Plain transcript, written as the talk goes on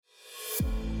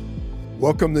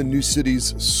Welcome to New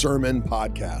City's Sermon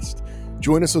Podcast.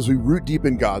 Join us as we root deep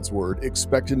in God's Word,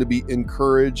 expecting to be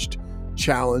encouraged,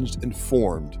 challenged, and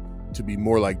formed to be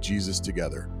more like Jesus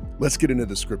together. Let's get into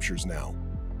the scriptures now.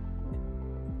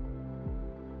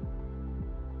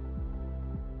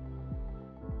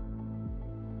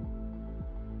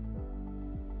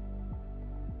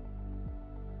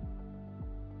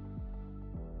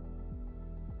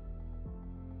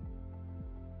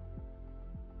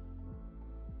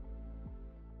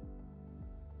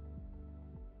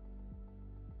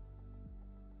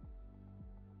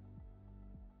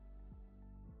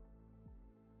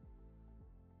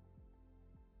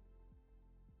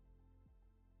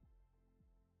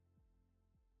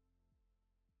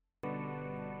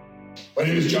 My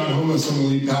name is John Homeless. I'm the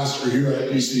lead pastor here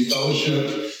at New City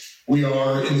Fellowship. We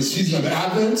are in the season of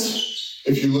Advent.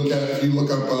 If you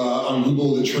look up on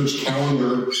Google the church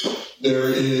calendar, there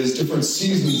is different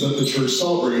seasons that the church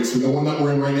celebrates, and the one that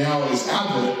we're in right now is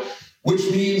Advent, which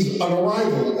means an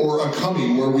arrival or a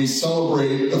coming, where we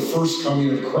celebrate the first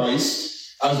coming of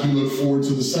Christ as we look forward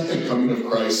to the second coming of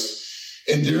Christ.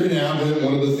 And during Advent,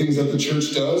 one of the things that the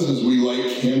church does is we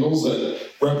light candles that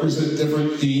represent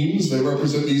different themes. They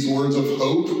represent these words of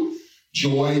hope,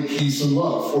 joy, peace, and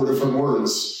love, 4 different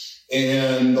words.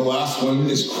 And the last one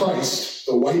is Christ,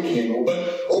 the white candle.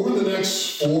 But over the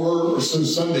next 4 or so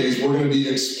Sundays, we're going to be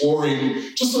exploring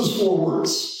just those 4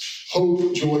 words: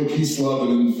 hope, joy, peace, love,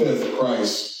 and then fifth,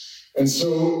 Christ. And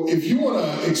so if you want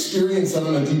to experience that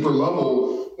on a deeper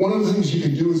level, one of the things you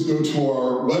can do is go to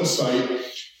our website.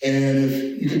 And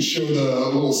if you can show the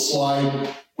little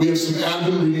slide, we have some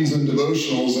Advent readings and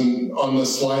devotionals, and on the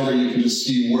slider you can just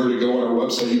see where to go on our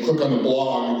website. You click on the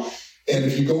blog, and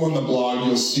if you go on the blog,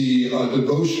 you'll see a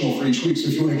devotional for each week. So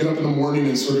if you want to get up in the morning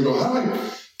and sort of go, how do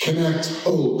I connect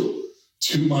hope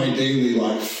to my daily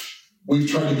life? We've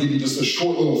tried to give you just a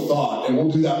short little thought, and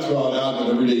we'll do that throughout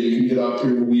Advent every day. You can get up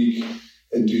during the week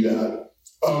and do that.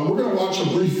 We're going to watch a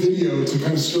brief video to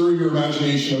kind of stir your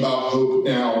imagination about hope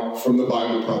now from the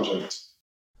Bible Project.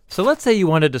 So let's say you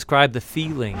want to describe the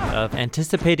feeling of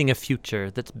anticipating a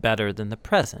future that's better than the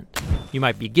present. You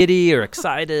might be giddy or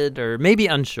excited or maybe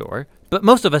unsure, but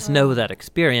most of us know that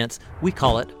experience. We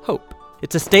call it hope.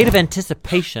 It's a state of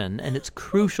anticipation, and it's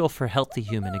crucial for healthy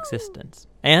human existence.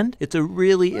 And it's a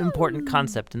really important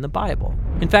concept in the Bible.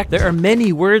 In fact, there are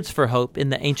many words for hope in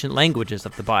the ancient languages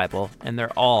of the Bible, and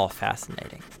they're all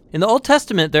fascinating. In the Old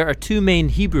Testament, there are 2 main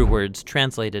Hebrew words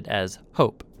translated as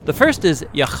hope. The first is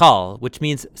yachal, which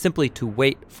means simply to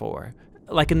wait for.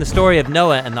 Like in the story of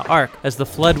Noah and the ark, as the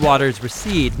flood waters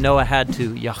recede, Noah had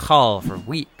to yachal for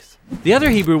weeks. The other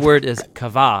Hebrew word is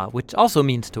kavah, which also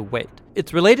means to wait.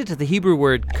 It's related to the Hebrew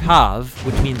word kav,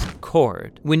 which means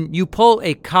cord. When you pull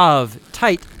a kav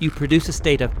tight, you produce a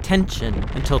state of tension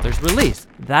until there's release.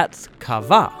 That's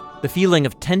kavah, the feeling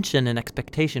of tension and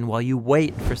expectation while you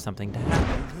wait for something to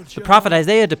happen. The prophet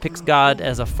Isaiah depicts God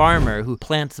as a farmer who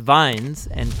plants vines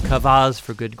and kavahs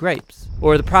for good grapes.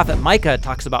 Or the prophet Micah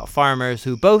talks about farmers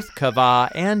who both kavah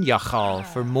and yachal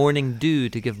for morning dew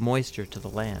to give moisture to the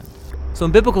land. So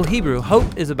in biblical Hebrew,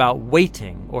 hope is about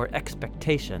waiting or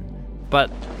expectation. But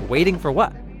waiting for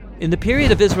what? In the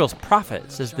period of Israel's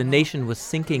prophets, as the nation was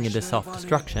sinking into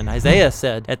self-destruction, Isaiah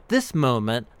said, "At this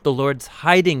moment, the Lord's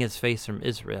hiding his face from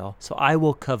Israel, so I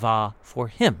will kavah for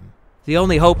him." The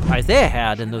only hope Isaiah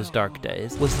had in those dark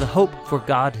days was the hope for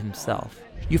God himself.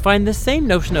 You find this same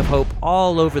notion of hope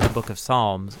all over the book of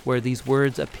Psalms, where these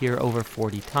words appear over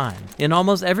 40 times. In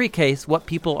almost every case, what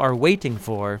people are waiting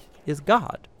for is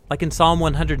God. Like in Psalm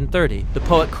 130, the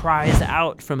poet cries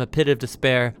out from a pit of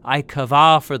despair, "I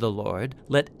kavah for the Lord,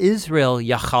 let Israel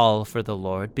yachal for the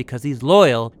Lord, because he's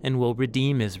loyal and will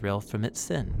redeem Israel from its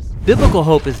sins." Biblical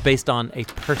hope is based on a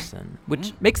person,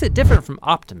 which makes it different from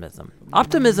optimism.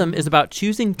 Optimism is about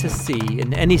choosing to see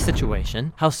in any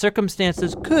situation how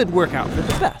circumstances could work out for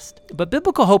the best. But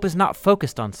biblical hope is not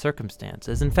focused on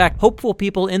circumstances. In fact, hopeful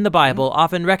people in the Bible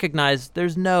often recognize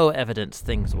there's no evidence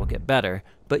things will get better,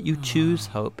 but you choose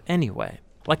hope anyway.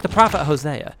 Like the prophet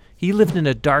Hosea, he lived in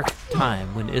a dark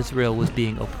time when Israel was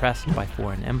being oppressed by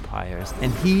foreign empires,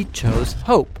 and he chose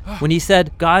hope when he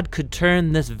said God could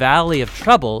turn this valley of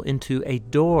trouble into a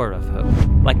door of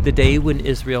hope, like the day when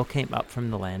Israel came up from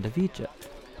the land of Egypt.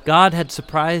 God had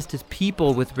surprised his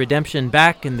people with redemption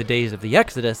back in the days of the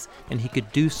Exodus, and he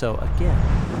could do so again.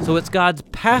 So it's God's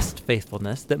past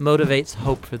faithfulness that motivates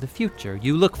hope for the future.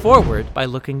 You look forward by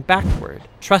looking backward,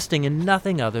 trusting in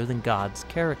nothing other than God's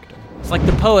character. It's like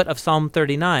the poet of Psalm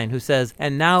 39 who says,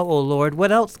 "And now, O Lord,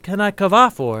 what else can I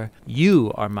kavah for?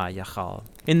 You are my yachal."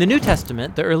 In the New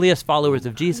Testament, the earliest followers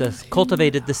of Jesus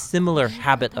cultivated the similar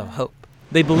habit of hope.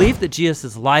 They believed that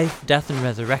Jesus' life, death, and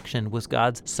resurrection was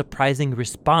God's surprising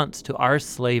response to our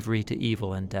slavery to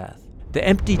evil and death. The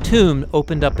empty tomb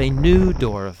opened up a new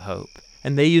door of hope,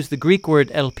 and they used the Greek word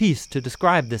elpis to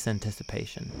describe this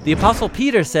anticipation. The Apostle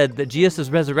Peter said that Jesus'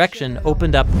 resurrection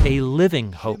opened up a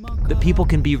living hope, that people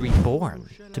can be reborn,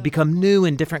 to become new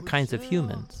and different kinds of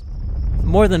humans.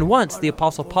 More than once, the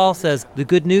Apostle Paul says the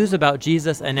good news about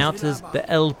Jesus announces the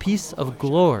elpis of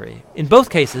glory. In both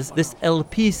cases, this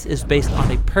elpis is based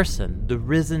on a person, the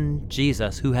risen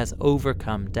Jesus, who has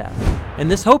overcome death. And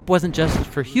this hope wasn't just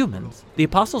for humans. The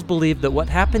apostles believed that what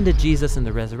happened to Jesus in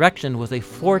the resurrection was a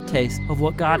foretaste of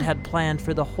what God had planned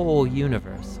for the whole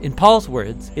universe. In Paul's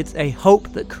words, it's a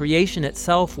hope that creation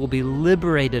itself will be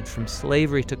liberated from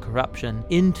slavery to corruption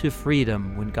into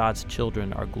freedom when God's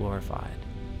children are glorified.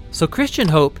 So Christian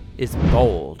hope is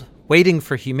bold, waiting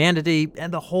for humanity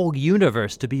and the whole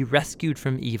universe to be rescued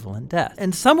from evil and death.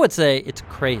 And some would say it's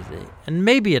crazy, and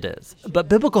maybe it is. But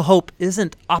biblical hope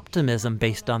isn't optimism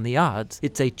based on the odds.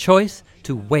 It's a choice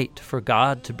to wait for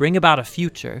God to bring about a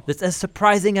future that's as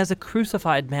surprising as a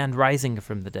crucified man rising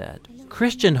from the dead.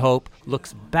 Christian hope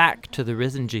looks back to the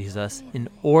risen Jesus in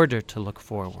order to look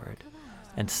forward.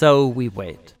 And so we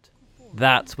wait.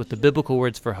 That's what the biblical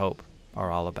words for hope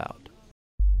are all about.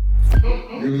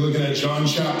 We're looking at John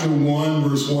chapter 1,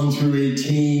 verse 1 through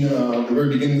 18, the very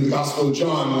beginning of the Gospel of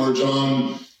John, where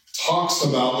John talks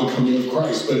about the coming of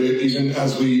Christ. But even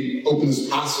as we open this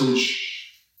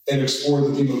passage and explore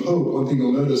the theme of hope, one thing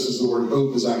you'll notice is the word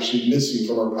hope is actually missing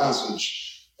from our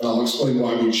passage. And I'll explain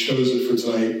why we chose it for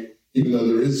tonight, even though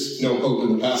there is no hope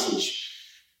in the passage.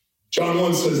 John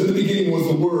 1 says, "In the beginning was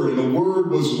the Word, and the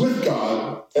Word was with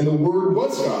God, and the Word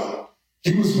was God.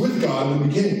 He was with God in the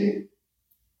beginning.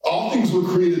 All things were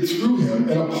created through him,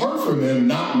 and apart from him,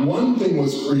 not one thing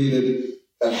was created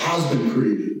that has been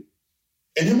created.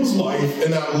 In him was life,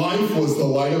 and that life was the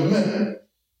light of men.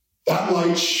 That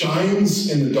light shines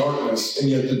in the darkness, and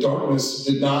yet the darkness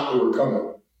did not overcome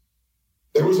it.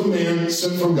 There was a man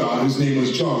sent from God whose name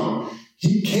was John.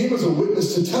 He came as a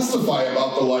witness to testify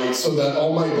about the light so that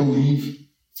all might believe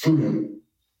through him.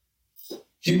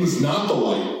 He was not the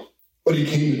light, but he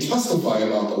came to testify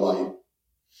about the light.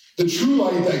 The true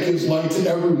light that gives light to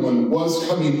everyone was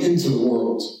coming into the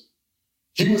world.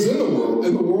 He was in the world,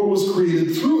 and the world was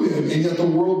created through him, and yet the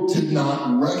world did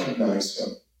not recognize him.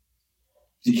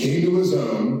 He came to his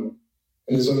own,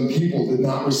 and his own people did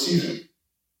not receive him.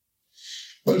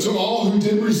 But to all who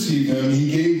did receive him,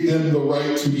 he gave them the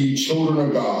right to be children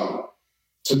of God,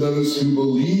 to those who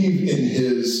believe in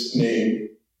his name,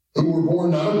 who were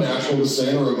born not of natural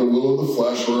descent or of the will of the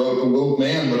flesh or of the will of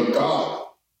man, but of God.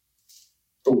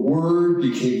 The Word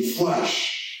became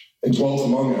flesh and dwelt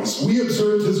among us. We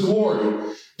observed his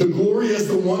glory, the glory as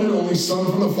the one and only Son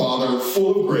from the Father,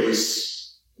 full of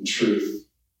grace and truth.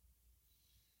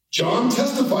 John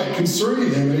testified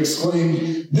concerning him and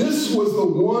exclaimed, 'This was the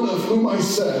one of whom I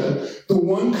said, the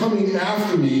one coming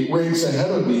after me ranks ahead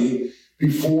of me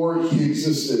before he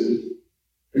existed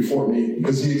before me,'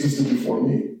 because he existed before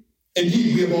me.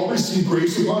 Indeed, we have all received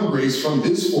grace upon grace from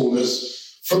his fullness.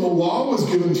 For the law was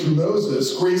given through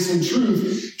Moses, grace and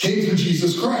truth came through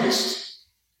Jesus Christ.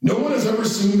 No one has ever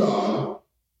seen God,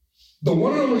 the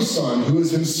one and only Son, who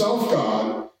is himself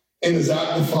God and is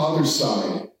at the Father's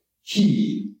side.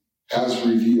 He has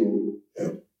revealed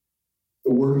him."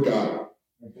 The Word of God.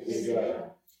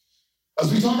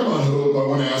 As we talk about hope, I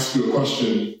want to ask you a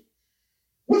question.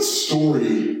 What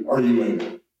story are you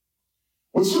in?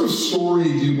 What sort of story do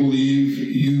you believe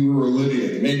you are living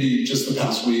in? Maybe just the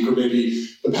past week, or maybe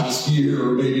the past year,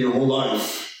 or maybe your whole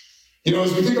life. You know,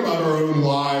 as we think about our own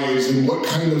lives and what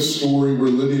kind of story we're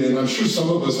living in, I'm sure some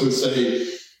of us would say,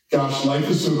 gosh, life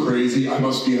is so crazy, I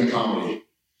must be in a comedy.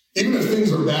 Even if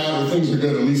things are bad or things are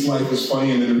good, at least life is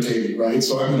funny and entertaining, right?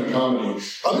 So I'm in a comedy.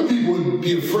 Other people would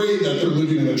be afraid that they're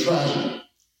living in a tragedy.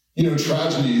 You know,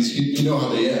 tragedies, you know how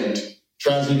they end.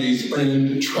 Tragedies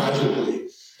end tragically.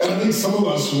 And I think some of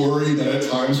us worry that at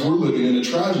times we're living in a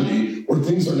tragedy where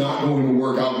things are not going to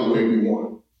work out the way we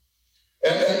want.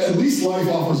 At least life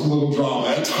offers a little drama.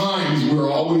 At times, we're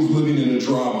always living in a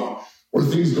drama where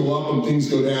things go up and things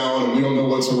go down and we don't know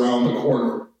what's around the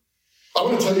corner. I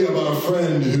want to tell you about a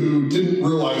friend who didn't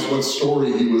realize what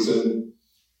story he was in.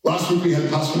 Last week, we had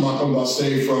Pastor Malcolm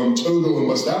Basse from Togo in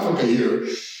West Africa here.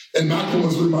 And Malcolm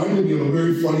was reminding me of a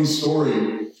very funny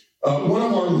story. One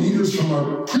of our leaders from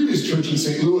our previous church in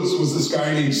St. Louis was this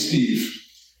guy named Steve.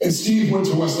 And Steve went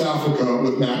to West Africa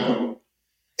with Malcolm.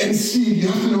 And Steve, you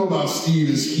have to know about Steve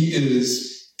is he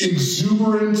is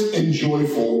exuberant and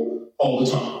joyful all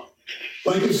the time.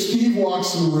 Like if Steve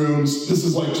walks in rooms, this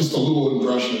is like just a little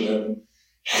impression of him.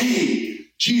 Hey,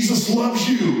 Jesus loves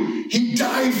you. He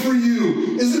died for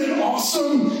you. Isn't it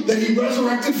awesome that he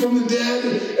resurrected from the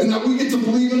dead and that we get to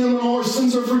believe in him and all our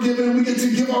sins are forgiven and we get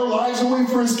to give our lives away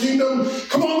for his kingdom?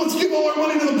 Come on, let's give all our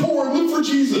money to the poor and live for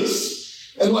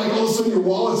Jesus. And like all of a sudden your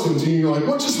wallet's empty and you're like,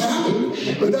 what just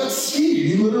happened? But that's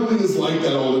Steve. He literally is like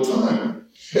that all the time.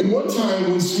 And one time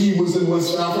when Steve was in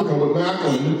West Africa with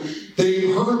Macklin,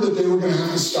 they heard that they were going to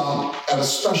have to stop at a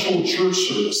special church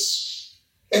service.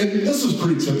 And this is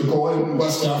pretty typical. In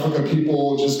West Africa,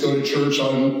 people just go to church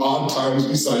on odd times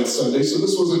besides Sunday, so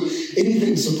this wasn't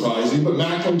anything surprising. But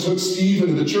Macklin took Steve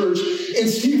into the church, and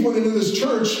Steve went into this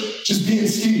church just being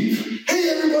Steve. Hey,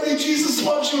 everybody, Jesus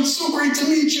loves you. It's so great to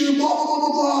meet you, blah, blah, blah,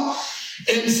 blah, blah.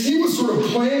 And Steve was sort of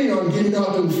planning on getting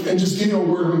up and just giving a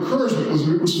word of encouragement,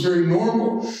 which is very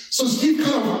normal. So Steve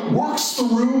kind of works the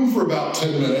room for about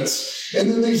 10 minutes,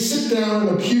 and then they sit down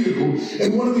in a pew,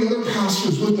 and one of the other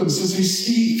pastors with them says, hey,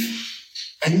 Steve,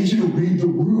 I need you to read the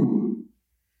room.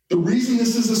 The reason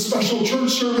this is a special church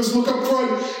service, look up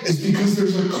front, is because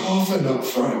there's a coffin up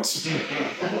front.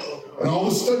 And all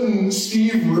of a sudden,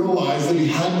 Steve realized that he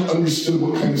hadn't understood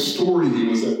what kind of story he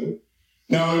was in.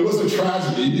 Now, it was a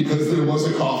tragedy because there was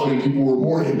a coffin and people were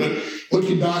mourning, but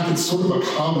looking back, it's sort of a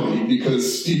comedy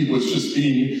because Steve was just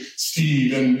being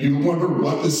Steve, and you wonder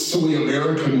what this silly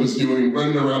American was doing,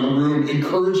 running around the room,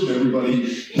 encouraging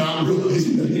everybody, not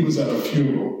realizing that he was at a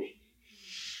funeral.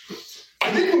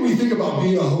 I think when we think about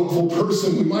being a hopeful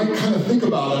person, we might kind of think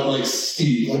about it like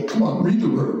Steve, like, come on, read the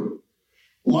room.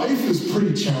 Life is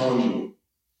pretty challenging.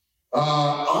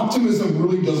 Optimism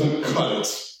really doesn't cut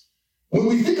it. When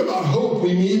we think about hope,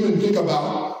 we may even think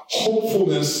about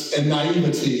hopefulness and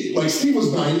naivety. Like Steve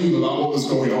was naive about what was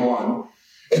going on,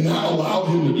 and that allowed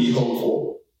him to be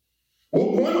hopeful.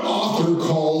 What one author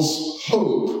calls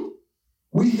hope,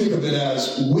 we think of it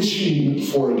as wishing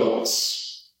for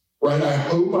adults, right? I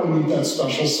hope I meet that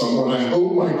special someone. I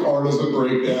hope my car doesn't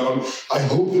break down. I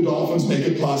hope the Dolphins make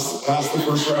it past the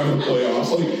first round of the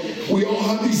playoffs. Like, we all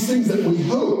have these things that we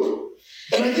hope.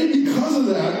 And I think because of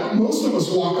that, most of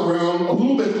us walk around a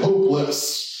little bit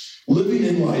hopeless, living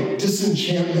in like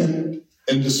disenchantment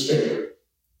and despair.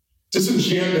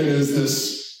 Disenchantment is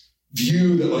this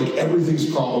view that like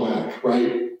everything's problematic,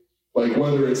 right? Like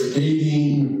whether it's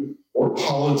dating or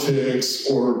politics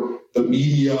or the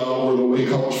media or the way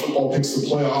college football picks the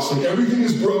playoffs, like everything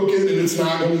is broken and it's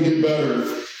not going to get better.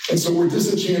 And so we're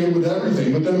disenchanted with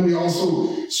everything. But then we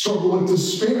also struggle with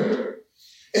despair.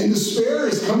 And despair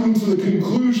is coming to the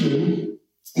conclusion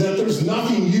that there's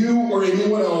nothing you or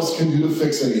anyone else can do to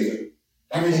fix anything.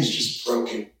 Everything's just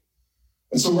broken.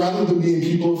 And so rather than being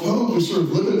people of hope, we sort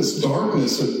of live in this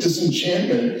darkness of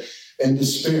disenchantment and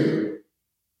despair.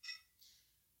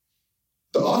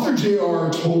 The author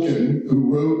J.R.R. Tolkien,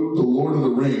 who wrote The Lord of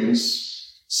the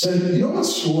Rings, said, you know what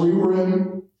story we're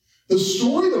in? The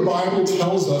story the Bible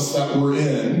tells us that we're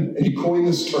in, and he coined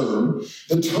this term,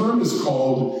 the term is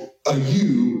called a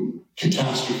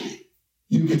eucatastrophe.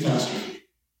 Eucatastrophe.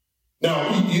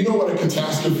 Now, you know what a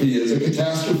catastrophe is. A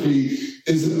catastrophe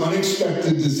is an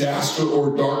unexpected disaster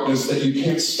or darkness that you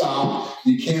can't stop,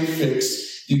 you can't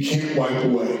fix, you can't wipe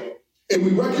away. And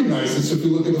we recognize this if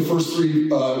we look at the first three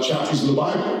chapters of the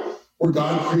Bible, where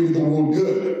God created the world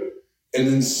good, and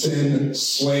then sin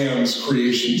slams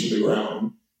creation to the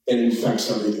ground and infects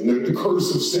everything. The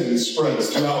curse of sin spreads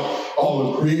throughout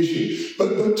all of creation. But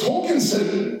Tolkien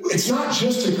said it's not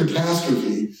just a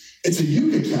catastrophe, it's a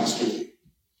eucatastrophe.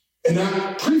 And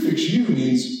that prefix "eu"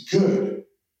 means good.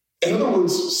 In other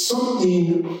words,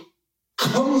 something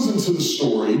comes into the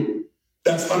story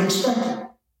that's unexpected.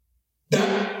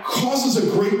 That causes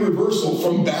a great reversal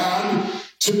from bad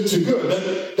to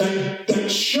good. That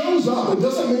shows up. It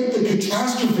doesn't make the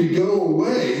catastrophe go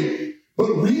away, but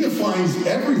redefines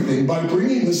everything by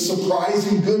bringing this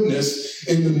surprising goodness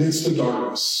in the midst of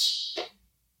darkness.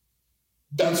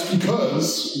 That's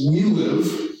because we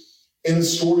live in a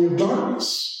story of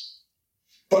darkness.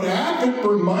 But Advent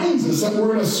reminds us that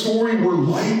we're in a story where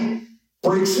light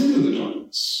breaks into the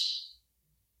darkness.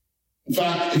 In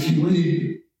fact, if you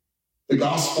read the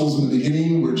Gospels in the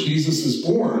beginning where Jesus is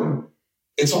born,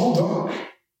 it's all dark.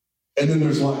 And then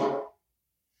there's light.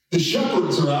 The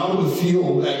shepherds are out in the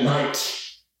field at night.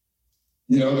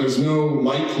 You know, there's no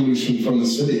light pollution from the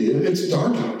city. It's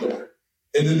dark out there.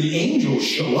 And then the angels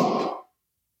show up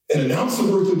and announce the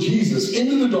birth of Jesus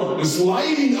into the darkness,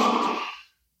 lighting up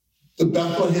the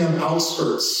Bethlehem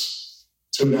outskirts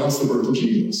to announce the birth of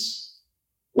Jesus.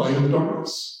 Light in the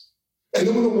darkness. And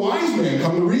then when the wise men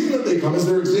come, the reason that they come is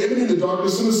they're examining the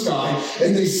darkness in the sky,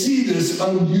 and they see this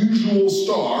unusual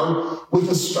star with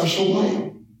a special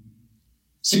light.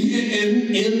 See,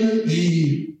 in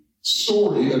the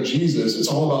story of Jesus, it's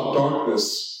all about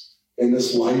darkness and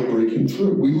this light breaking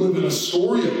through. We live in a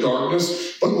story of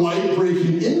darkness, but light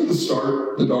breaking into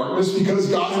the darkness because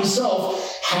God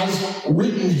himself has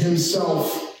written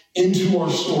himself into our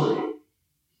story.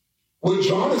 What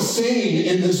John is saying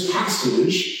in this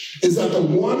passage is that the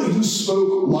one who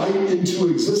spoke light into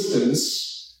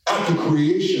existence at the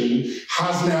creation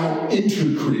has now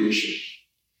entered creation.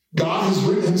 God has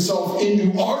written himself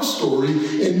into our story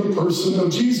in the person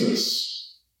of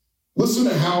Jesus. Listen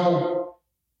to how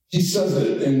he says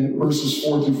it in verses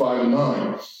 4 through 5 and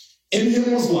 9. In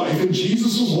him was life, and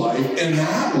Jesus was life, and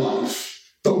that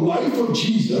life, the life of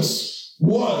Jesus,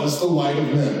 was the light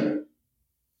of men.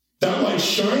 That light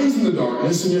shines in the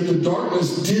darkness, and yet the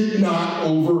darkness did not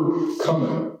overcome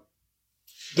it.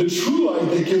 The true light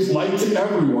that gives light to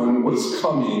everyone was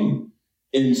coming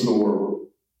into the world.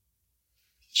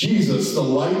 Jesus, the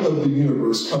light of the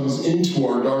universe, comes into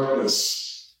our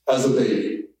darkness as a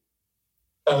baby,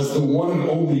 as the one and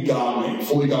only God,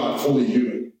 fully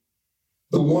human.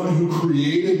 The one who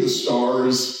created the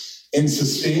stars and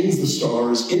sustains the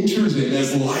stars enters in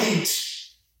as light,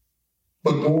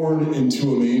 but born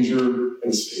into a manger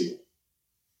and a stable.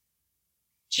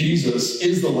 Jesus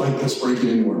is the light that's breaking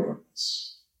into our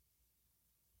darkness.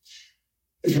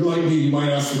 If you're like me, you might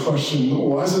ask the question,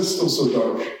 why is it still so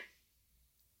dark?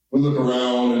 We look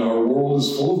around and our world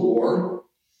is full of war,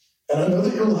 and I know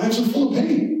that your lives are full of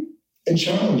pain and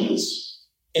challenges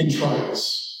and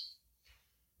trials.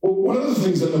 Well, one of the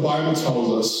things that the Bible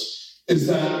tells us is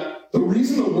that the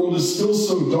reason the world is still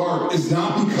so dark is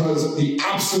not because the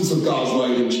absence of God's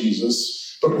light in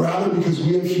Jesus, but rather because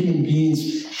we as human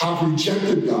beings have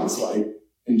rejected God's light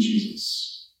in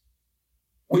Jesus.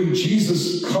 When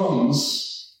Jesus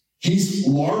comes, he's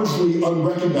largely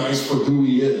unrecognized for who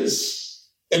he is.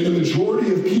 And the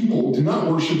majority of people do not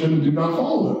worship him and do not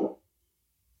follow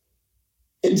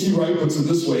him. N.T. Wright puts it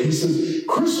this way. He says,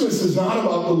 Christmas is not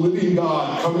about the living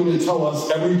God coming to tell us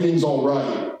everything's all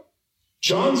right.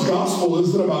 John's gospel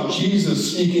isn't about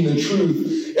Jesus speaking the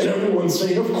truth and everyone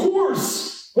saying, of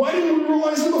course, why didn't we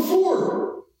realize it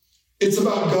before? It's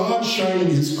about God shining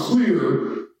his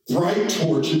clear, bright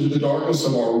torch into the darkness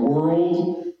of our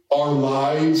world, our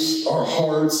lives, our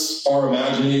hearts, our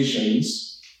imaginations,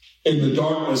 in the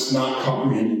darkness not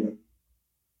comprehending it.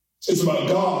 It's about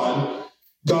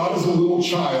God is a little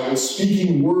child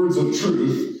speaking words of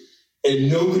truth and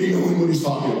nobody knowing what he's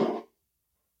talking about.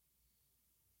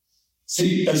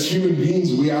 See, as human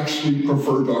beings, we actually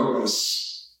prefer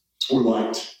darkness or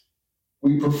light.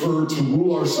 We prefer to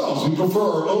rule ourselves. We prefer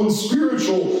our own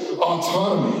spiritual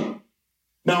autonomy.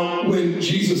 Now, when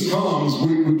Jesus comes,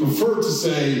 we prefer to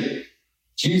say,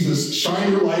 Jesus,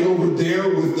 shine your light over there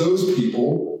with those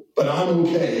people, but I'm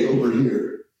okay over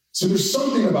here. So there's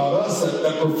something about us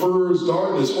that prefers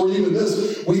darkness, or even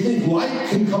this, we think light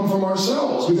can come from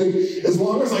ourselves. We think as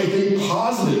long as I think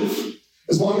positive,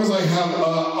 as long as I have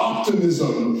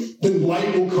optimism, then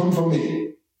light will come from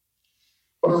me.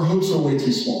 But our hopes are way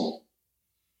too small.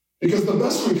 Because the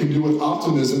best we can do with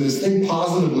optimism is think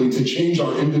positively to change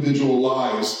our individual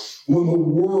lives when the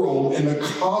world and the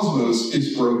cosmos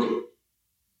is broken.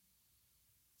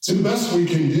 So the best we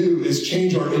can do is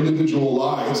change our individual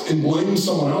lives and blame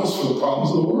someone else for the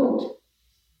problems of the world.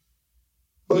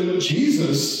 But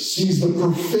Jesus sees the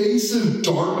pervasive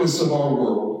darkness of our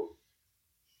world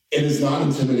and is not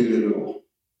intimidated at all.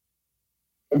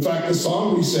 In fact, the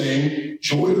song we sang,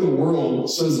 Joy to the World,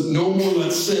 says, no more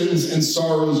let sins and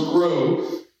sorrows grow,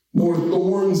 nor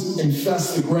thorns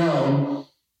infest the ground.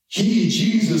 He,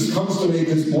 Jesus, comes to make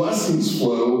his blessings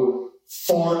flow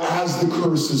far as the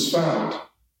curse is found.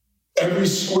 Every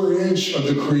square inch of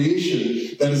the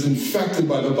creation that is infected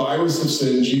by the virus of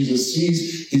sin, Jesus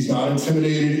sees, he's not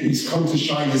intimidated, he's come to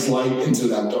shine his light into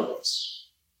that darkness.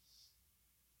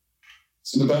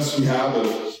 So the best we have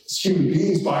as human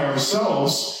beings by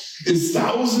ourselves is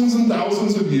thousands and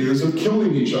thousands of years of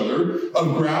killing each other,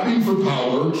 of grabbing for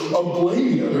power, of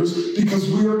blaming others, because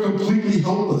we are completely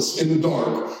helpless in the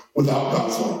dark without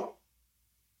God's light.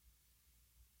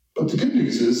 But the good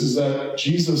news is that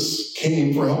Jesus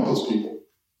came for helpless people.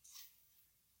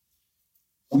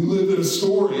 We live in a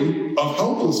story of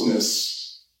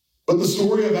helplessness, but the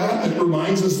story of Advent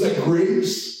reminds us that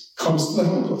grace comes to the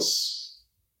helpless.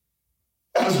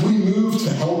 As we move to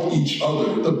help each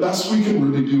other, the best we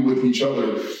can really do with each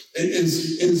other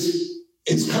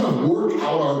is kind of work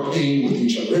out our pain with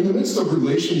each other. In the midst of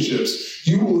relationships,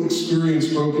 you will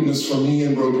experience brokenness from me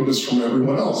and brokenness from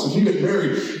everyone else. If you get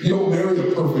married, you don't marry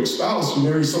the perfect spouse. You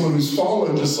marry someone who's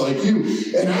fallen just like you.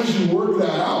 And as you work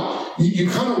that out, you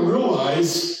kind of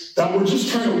realize that we're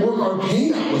just trying to work our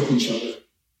pain out with each other.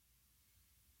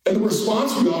 And the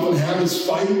response we often have is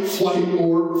fight, flight,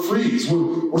 or freeze.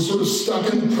 We're sort of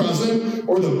stuck in the present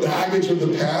or the baggage of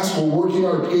the past. We're working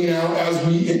our pain out as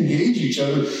we engage each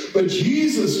other. But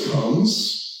Jesus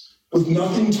comes with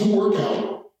nothing to work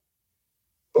out,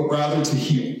 but rather to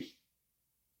heal,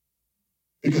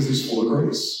 because he's full of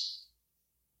grace.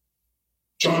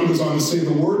 John goes on to say,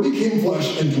 the Word became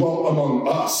flesh and dwelt among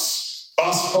us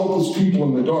helpless people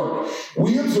in the dark.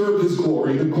 We observed his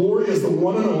glory. The glory is the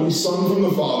one and only Son from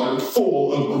the Father,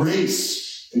 full of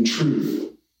grace and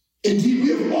truth. Indeed, we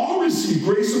have all received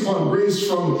grace upon grace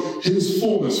from his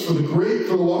fullness. For the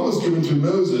law was given through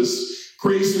Moses,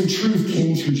 grace and truth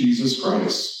came through Jesus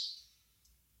Christ.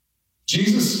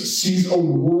 Jesus sees a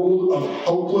world of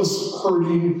helpless,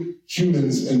 hurting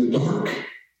humans in the dark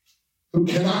who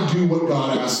cannot do what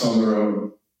God asks on their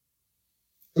own,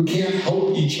 who can't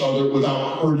help each other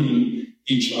without hurting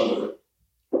each other.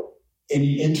 And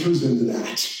he enters into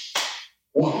that.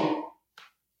 Why?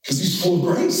 Because he's full of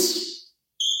grace.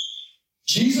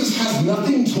 Jesus has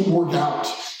nothing to work out.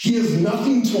 He has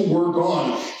nothing to work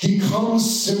on. He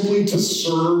comes simply to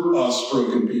serve us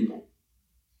broken people,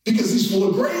 because he's full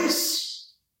of grace.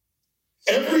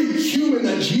 Every human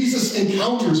that Jesus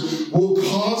encounters will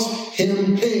cause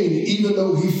him pain, even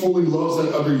though he fully loves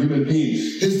that other human being.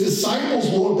 His disciples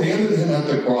will abandon him at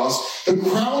the cross. The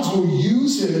crowds will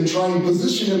use him and try and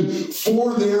position him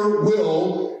for their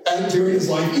will during his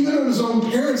life. Even though his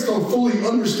own parents don't fully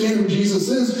understand who Jesus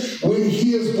is when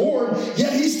he is born,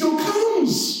 yet he still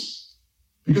comes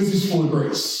because he's full of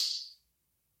grace.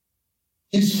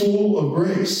 He's full of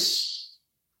grace.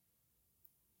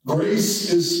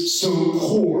 Grace is so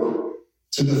core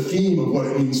to the theme of what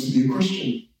it means to be a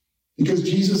Christian, because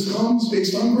Jesus comes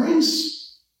based on grace.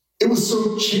 It was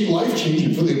so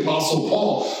life-changing for the Apostle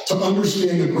Paul to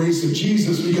understand the grace of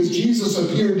Jesus, because Jesus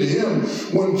appeared to him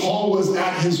when Paul was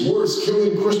at his worst,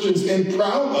 killing Christians and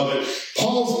proud of it.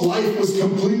 Paul's life was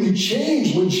completely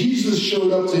changed when Jesus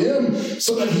showed up to him,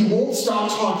 so that he won't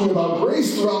stop talking about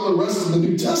grace throughout the rest of the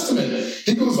New Testament.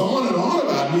 He goes on and on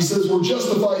about it. He says we're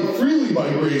justified freely by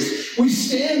grace. We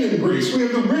stand in grace. We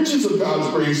have the riches of God's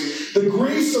grace. The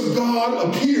grace of God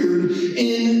appeared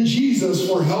in Jesus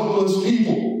for helpless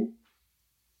people.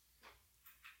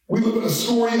 We live in a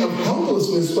story of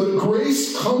helplessness, but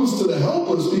grace comes to the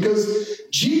helpless because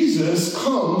Jesus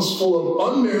comes full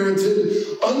of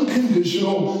unmerited,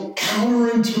 unconditional,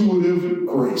 counterintuitive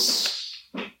grace.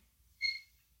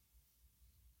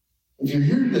 If you're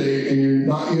here today and you're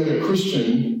not yet a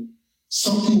Christian,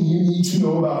 something you need to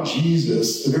know about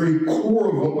Jesus, the very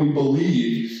core of what we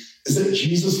believe, is that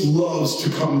Jesus loves to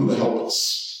come to the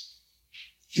helpless.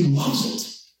 He loves it.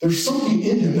 There's something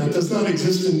in him that does not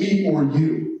exist in me or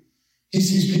you. He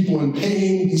sees people in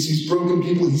pain, he sees broken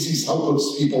people, he sees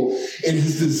helpless people, and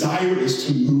his desire is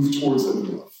to move towards them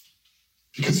in love,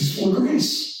 because he's full of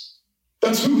grace.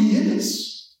 That's who he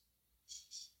is.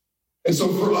 And so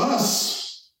for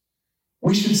us,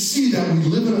 we should see that we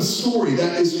live in a story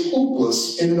that is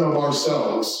hopeless in and of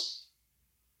ourselves,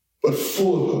 but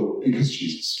full of hope because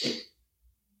Jesus came.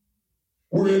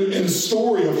 We're in a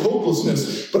story of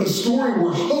hopelessness, but a story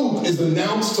where hope is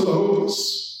announced to the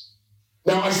hopeless.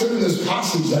 Now, I said in this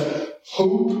passage that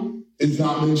hope is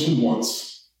not mentioned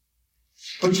once,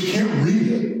 but you can't read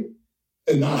it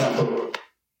and not have hope.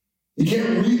 You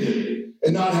can't read it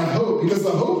and not have hope, because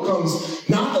the hope comes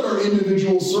not that our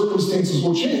individual circumstances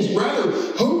will change. Rather,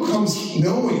 hope comes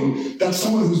knowing that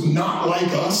someone who's not like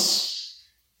us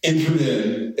entered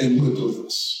in and lived with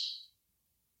us.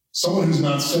 Someone who's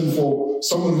not sinful,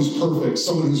 someone who's perfect,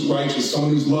 someone who's righteous, someone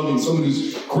who's loving, someone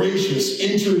who's gracious,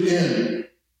 entered in.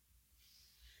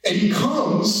 And he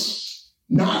comes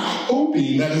not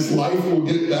hoping that his life will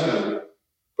get better,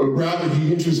 but rather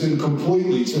he enters in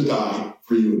completely to die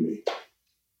for you and me.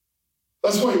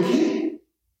 That's why he came.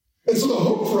 And so the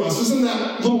hope for us isn't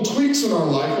that little tweaks in our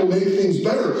life will make things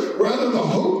better. Rather, the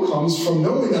hope comes from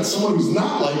knowing that someone who's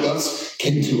not like us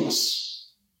came to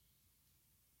us.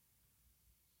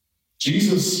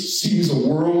 Jesus sees a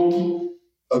world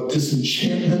of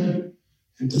disenchantment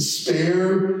and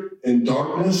despair and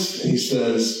darkness, and he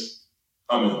says,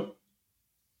 I'm in.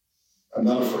 I'm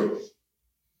not afraid.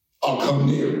 I'll come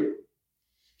near.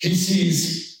 He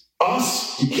sees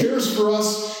us. He cares for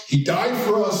us. He died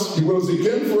for us. He rose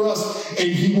again for us, and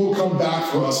he will come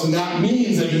back for us. And that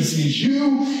means that he sees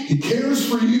you. He cares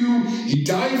for you. He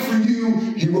died for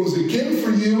you. He rose again for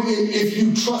you. And if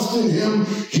you trust in him,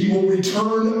 he will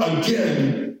return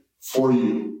again for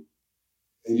you.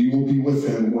 And you will be with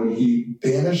him when he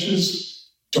banishes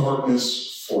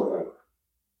darkness forever.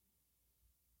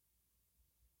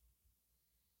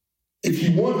 If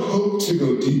you want hope to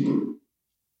go deeper,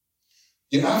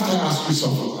 you have to ask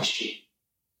yourself a question.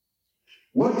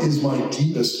 What is my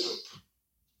deepest hope?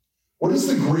 What is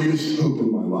the greatest hope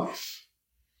in my life?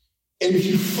 And if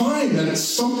you find that it's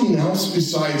something else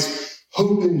besides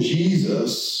hope in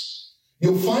Jesus,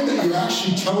 you'll find that you're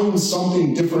actually telling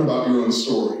something different about your own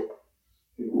story.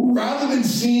 Rather than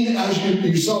seeing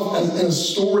yourself as in a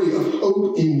story of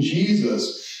hope in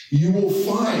Jesus, you will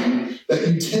find that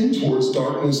you tend towards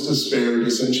darkness, despair,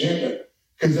 disenchantment.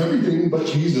 Because everything but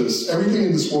Jesus, everything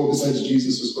in this world besides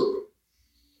Jesus is broken.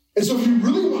 And so if you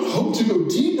really want hope to go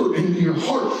deeper into your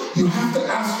heart, you have to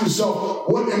ask yourself,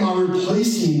 what am I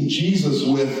replacing Jesus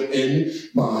with in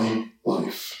my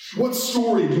life? What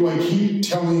story do I keep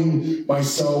telling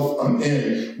myself I'm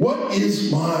in? What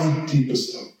is my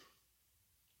deepest hope?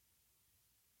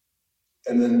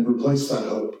 And then replace that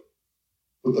hope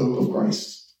with the hope of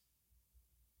Christ.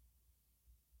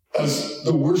 As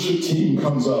the worship team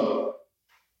comes up,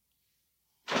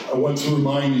 I want to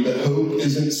remind you that hope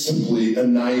isn't simply a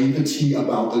naivety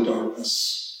about the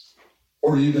darkness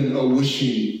or even a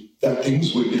wishing that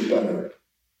things would get better.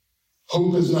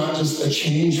 Hope is not just a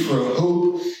change for a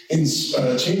hope in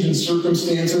change in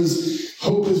circumstances.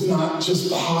 Hope is not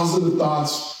just positive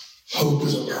thoughts. Hope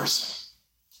is a person.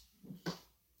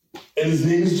 And his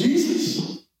name is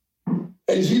Jesus.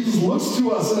 And Jesus looks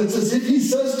to us and it's as if he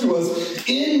says to us,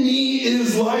 in me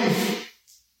is life.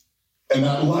 And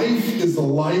that life is the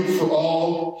light for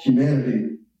all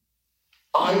humanity.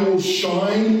 I will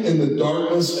shine in the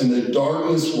darkness, and the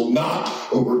darkness will not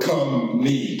overcome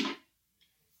me.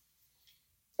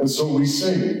 And so we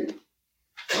sing,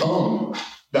 come,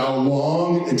 thou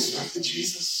long expected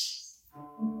Jesus,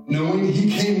 knowing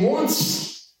he came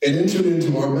once and entered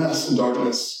into our mess and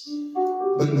darkness,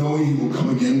 but knowing he will come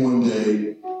again one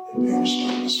day and banish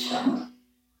darkness forever.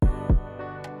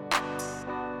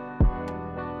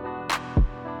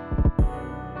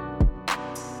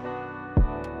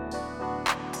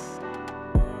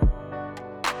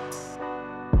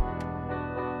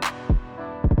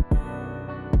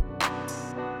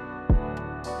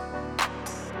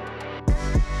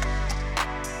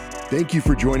 Thank you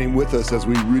for joining with us as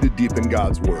we rooted deep in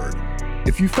God's Word.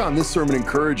 If you found this sermon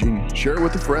encouraging, share it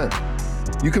with a friend.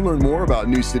 You can learn more about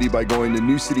New City by going to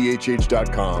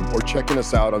newcityhh.com or checking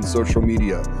us out on social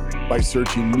media by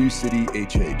searching New City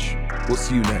HH. We'll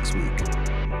see you next week.